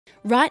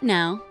Right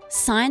now,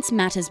 science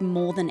matters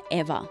more than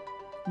ever.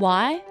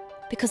 Why?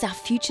 Because our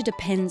future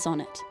depends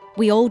on it.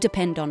 We all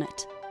depend on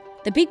it.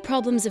 The big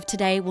problems of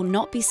today will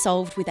not be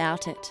solved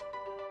without it.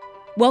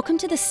 Welcome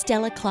to the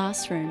STELR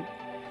classroom.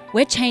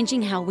 We're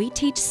changing how we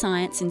teach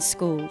science in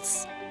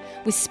schools.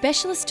 With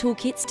specialist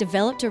toolkits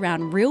developed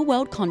around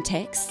real-world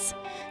contexts,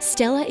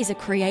 STELR is a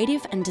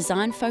creative and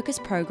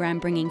design-focused program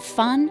bringing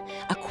fun,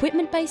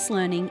 equipment-based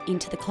learning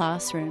into the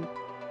classroom.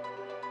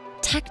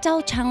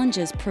 Tactile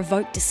challenges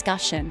provoke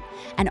discussion,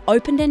 and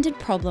open-ended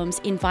problems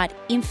invite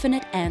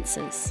infinite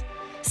answers.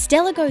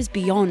 STELR goes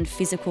beyond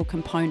physical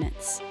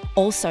components,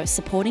 also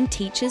supporting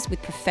teachers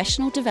with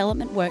professional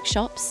development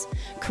workshops,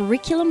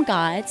 curriculum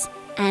guides,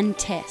 and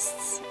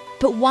tests.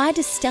 But why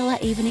does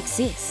STELR even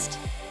exist?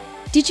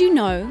 Did you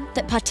know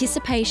that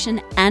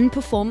participation and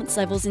performance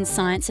levels in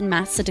science and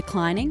maths are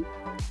declining?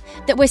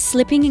 That we're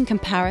slipping in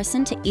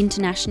comparison to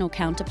international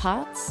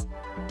counterparts?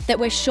 That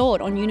we're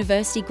short on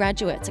university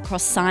graduates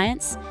across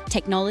science,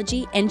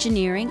 technology,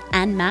 engineering,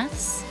 and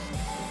maths?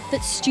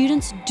 That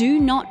students do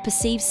not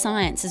perceive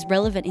science as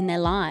relevant in their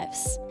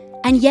lives?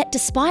 And yet,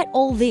 despite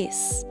all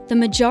this, the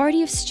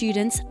majority of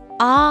students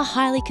are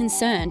highly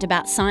concerned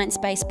about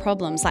science-based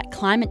problems like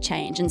climate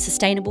change and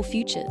sustainable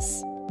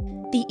futures.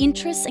 The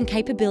interests and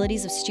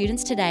capabilities of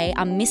students today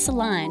are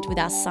misaligned with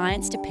our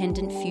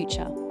science-dependent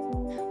future.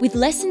 With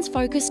lessons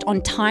focused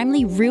on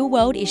timely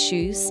real-world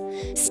issues,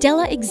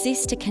 STELR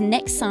exists to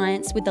connect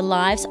science with the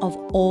lives of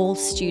all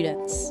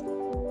students.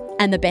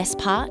 And the best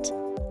part?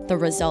 The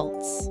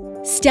results.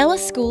 STELR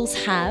schools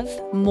have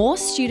more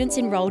students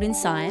enrolled in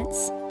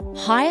science,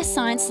 higher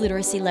science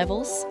literacy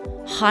levels,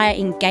 higher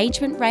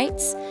engagement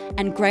rates,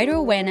 and greater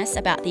awareness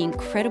about the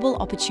incredible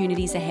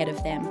opportunities ahead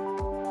of them.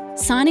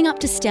 Signing up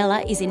to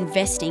STELR is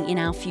investing in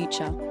our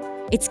future.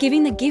 It's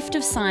giving the gift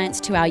of science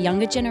to our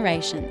younger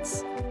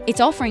generations. It's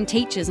offering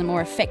teachers a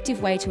more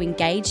effective way to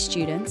engage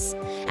students,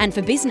 and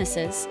for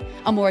businesses,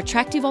 a more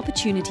attractive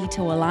opportunity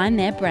to align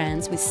their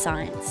brands with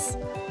science.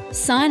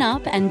 Sign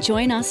up and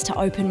join us to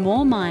open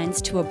more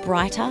minds to a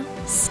brighter,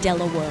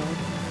 STELR world.